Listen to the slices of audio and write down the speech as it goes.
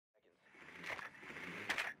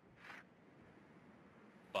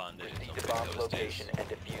Proceed to bomb's location and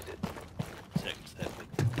defuse it. Second step.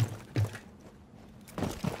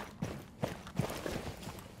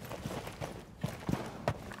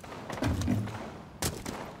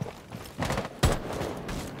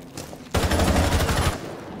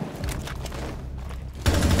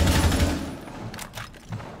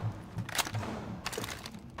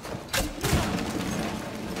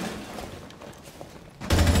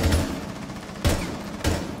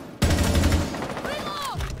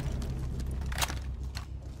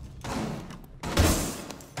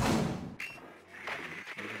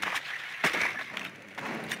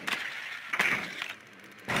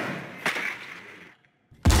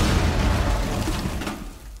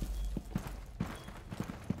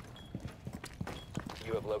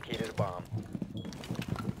 You have located a bomb.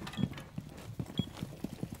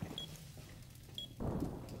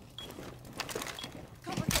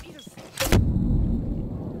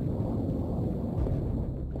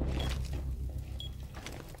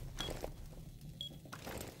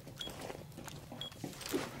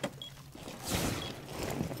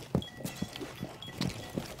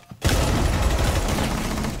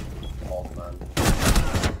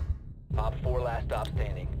 Op 4 last stop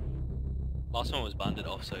standing. Last one was banded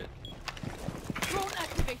offside. Drone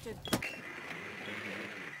activated.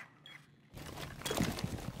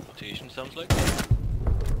 Rotation sounds like.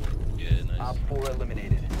 Yeah, nice. Op 4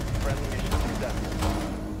 eliminated. Friendly mission successful.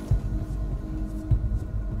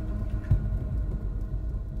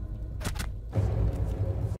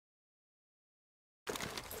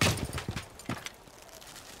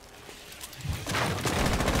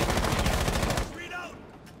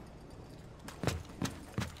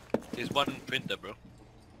 There's one printer, bro.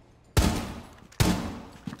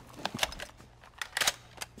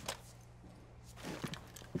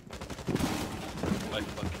 I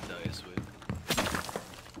fucking die, I swear.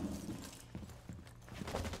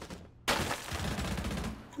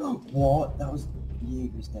 What? That was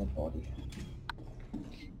Jaeger's dead body.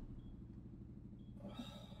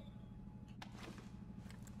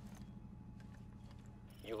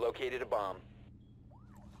 You located a bomb.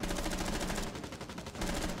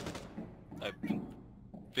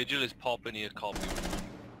 Vigil is popping here, copy.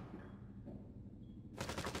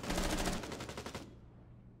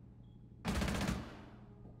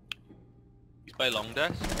 He's by long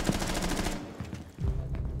desk.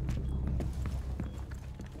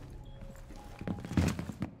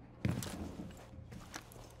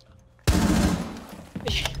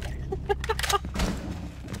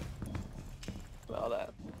 Well,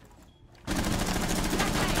 that.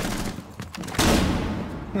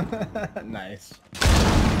 Nice.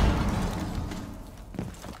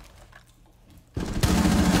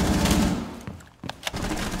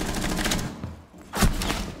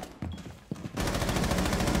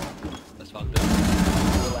 That's fucked up.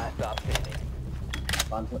 Your last stop standing.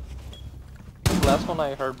 Bandit. Last one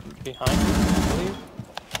I heard behind you, I believe.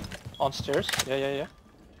 On stairs. Yeah.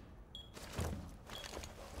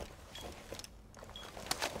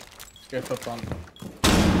 Scared foot front.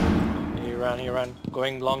 He ran.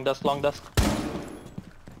 Going long desk.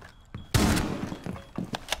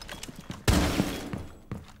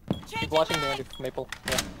 Keep watching the maple.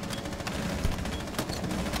 Yeah.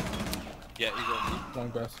 Yeah, he's on. Long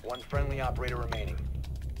desk. One friendly operator remaining.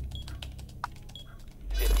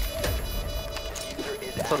 50 seconds. Diffuser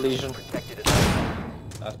is It's a lesion. protected at all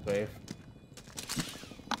times. That's brave.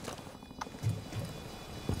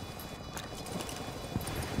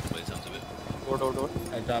 Wait, sounds a bit. Door.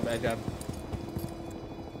 Edge jab.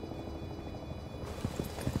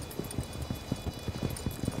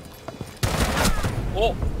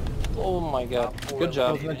 Oh! Oh my god. Op 4 Good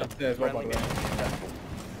job. eliminated. Upstairs, well Friendly done. mission successful.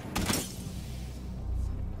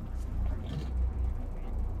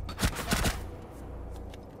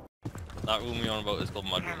 That room you're on about is called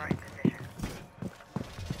Mud Room.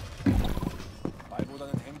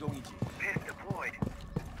 말보다는 행동이지. Pest deployed.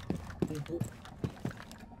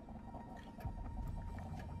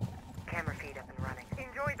 Camera feed up and running.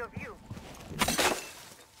 Enjoy the view.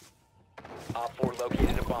 Op 4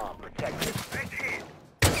 located a bomb. Protect it. Let's hit.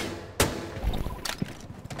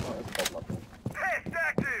 Oh, it's a bot level. Pest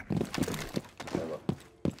active. There, look.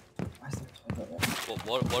 Why is there a toilet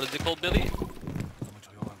there? What is it called, Billy?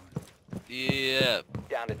 Yeah.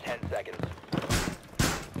 Down to 10 seconds.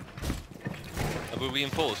 Are we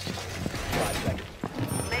reinforced? 5 seconds.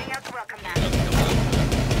 Laying out the welcome mat. Located a bomb.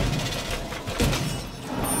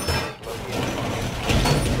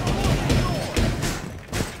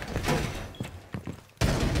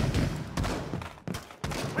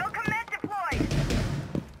 Welcome mat deployed.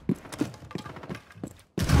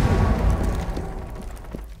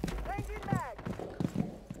 Changing mag.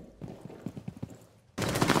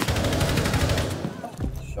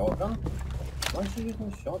 is he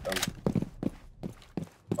using a shotgun?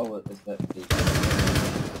 Oh, is that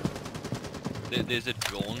There's a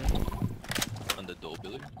drone on the door,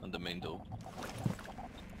 Billy, on the main door.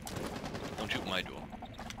 Don't shoot my drone.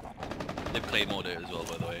 They play more there as well,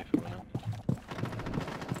 by the way, if you wanna.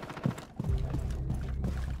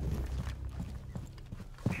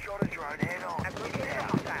 Shot a drone head on. I've located a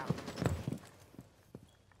hostile.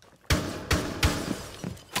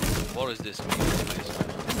 What is this place?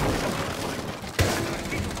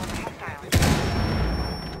 Visual on the hostile.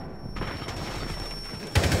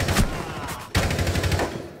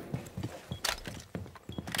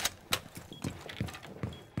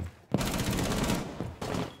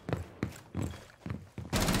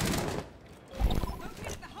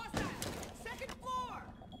 Located the hostile. Second floor.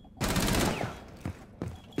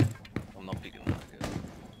 I'm not peeking that yet.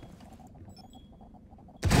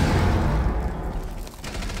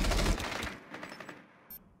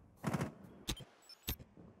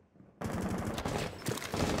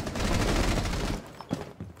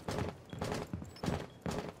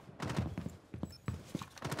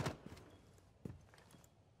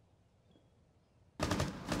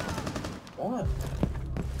 what?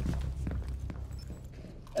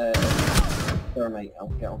 Sorry mate, I'll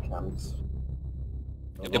get on cams.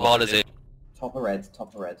 The ball is it. Top of red,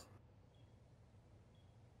 top of red.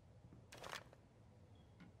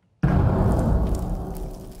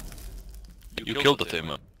 You killed the thing,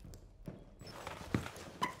 man.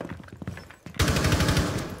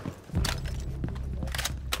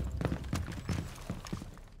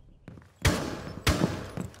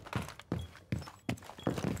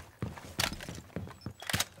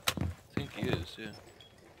 I think he is, yeah.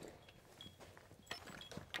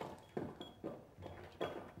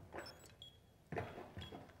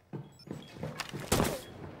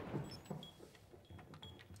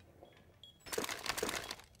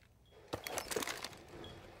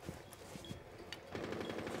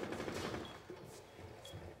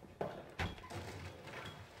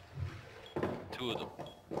 Two of them.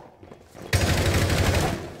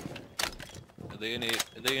 Are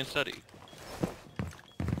they in study?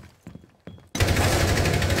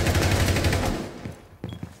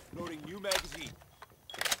 Loading new magazine.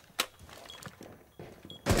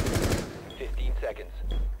 15 seconds.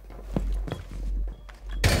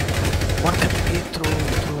 One can be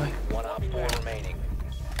through One op 4 remaining.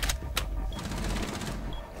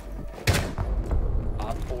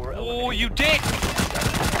 Op 4 Oh, eliminated. you dick!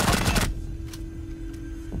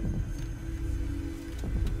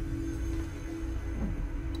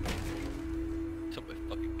 Somebody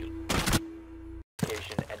fucking kill him.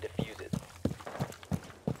 Location and defuse it.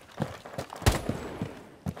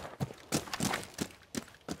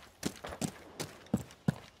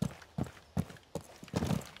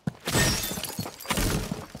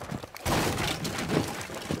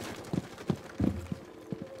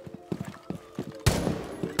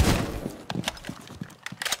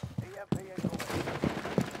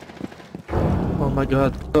 Oh my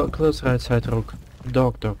god, close right side rook.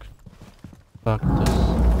 Dog. Fuck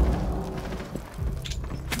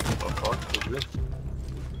this.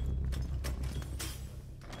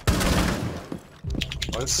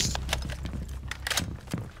 Nice.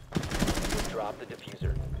 Drop the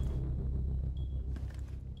diffuser.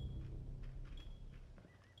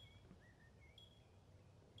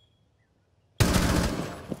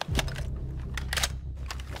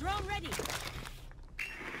 Drone ready.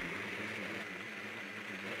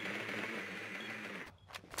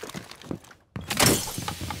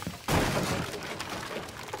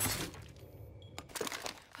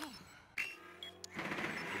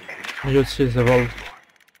 You see the wall.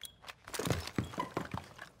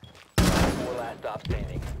 4 last stop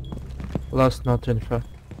standing. Last not info.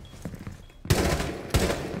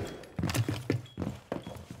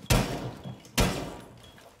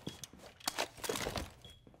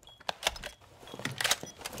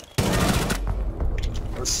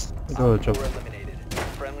 Nice. Good job. 4 eliminated.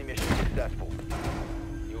 Friendly mission successful.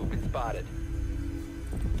 You have been spotted.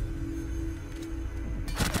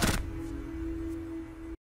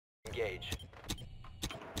 Engage.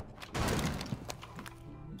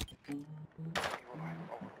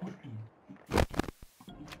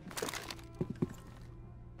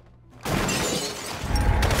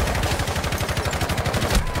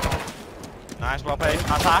 Nice, well played.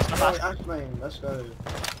 Not fast, not fast. Ash main, let's go.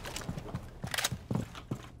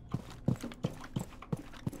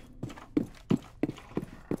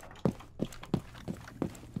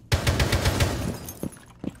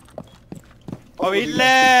 Oh, he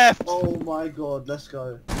left! Oh my god, let's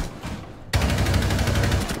go.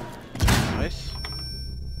 Nice.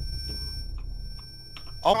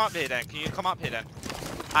 Oh, come up here then. Can you come up here then?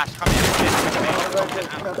 Ash, come here.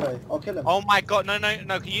 Cafe. I'll kill him. Oh my god, no.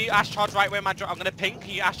 Can you Ash charge right where my I'm gonna ping?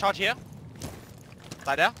 Can you Ash charge here?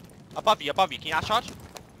 Right there? Above you. Can you Ash charge?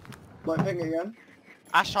 Like ping again.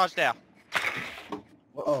 Ash charge there.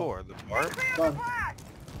 What Oh. for? The bar? Done.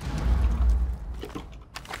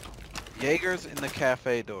 Jaeger's in the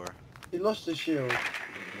cafe door. He lost his shield.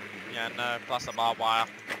 Yeah, no, plus the barbed wire.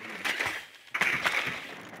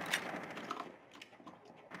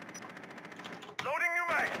 Loading new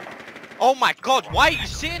mag. Oh my god, why are you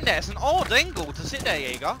sitting there? It's an odd angle to sit there,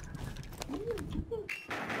 Jaeger.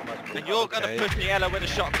 And you're gonna Okay. push the Ella with a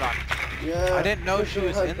shotgun. Yeah. I didn't know she Vigil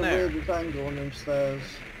was had in the there. weirdest angle on them stairs.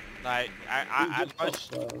 Like, He I just top most,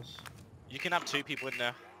 stairs. you can have 2 people in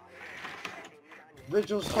there.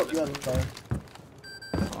 Vigil's top yellow.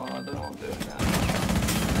 Oh, I don't know what I'm doing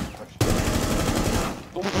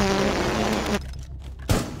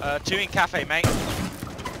now. 2 in cafe, mate.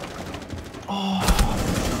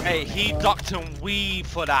 Hey, he ducked and weaved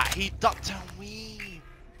for that. He ducked and weaved.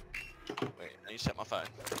 Wait, I need to set my phone.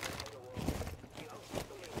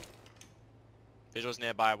 Visual's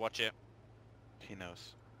nearby, watch it. He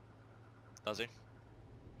knows. Does he?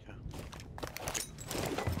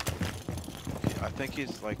 I think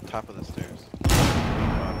he's like top of the stairs.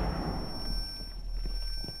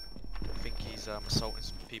 I think he's assaulting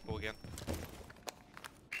some people again.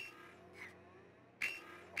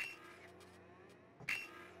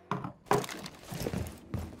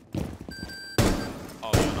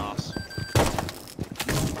 Oh, you're an ass.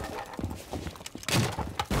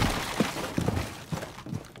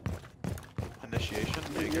 Initiation,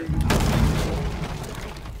 Jaeger.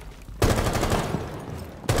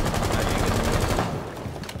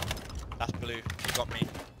 That's blue. You got me.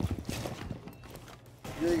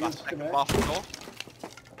 Jaeger's That's second connect. bathroom door.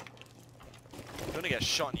 You're gonna get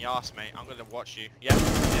shot in the ass, mate. I'm gonna watch you. Yeah,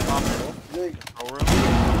 yeah, bathroom door. Jaeger. Control room.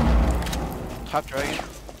 Top dragon.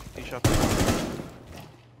 He shot the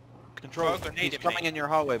control. Throw a grenade He's at coming me. in your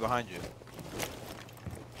hallway behind you.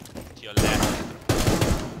 To your left.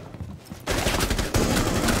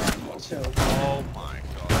 Kill. Oh my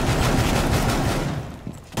god.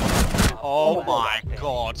 Oh my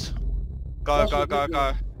god. Go, go, go,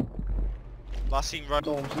 go. Last scene run.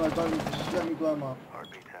 Dorms. No, don't. Just let me blow him up.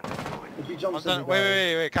 If he jumps in,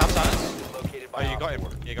 Wait, calm silence. Located Oh, by you got him.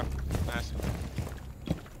 Op 4. You go. Nice.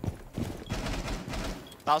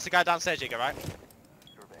 That was the guy downstairs, Jigger, right?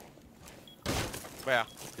 Where?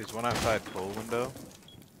 There's one outside pool window.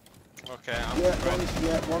 Okay, I'm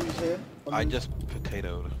One's here. I just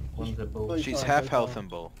potatoed. One's a bull. Please She's don't, half please health don't. and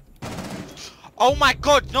bull. Oh my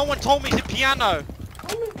god, no one told me the piano!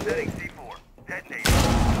 Setting C4. Detonate.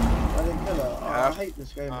 I didn't kill her. I Half- hate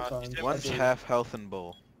this game at times. she's One's Yeah. half health and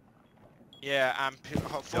bull. Yeah, I'm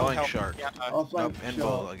full Going health. shark. Yeah, I'll flank Nope, and shot.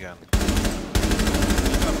 bull again.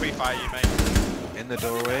 I'll free fire you, mate. In the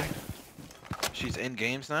doorway. She's in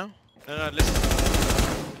games now. No, listen.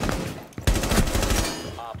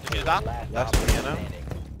 Op You hear 4, that? last Last operator piano. standing.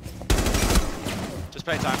 Just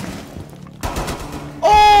play time.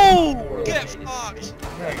 Oh! Get fucked!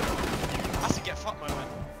 That's a get fucked moment.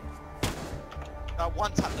 That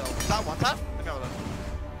one tap though. Is that one tap? Let me have a look.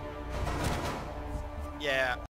 Yeah.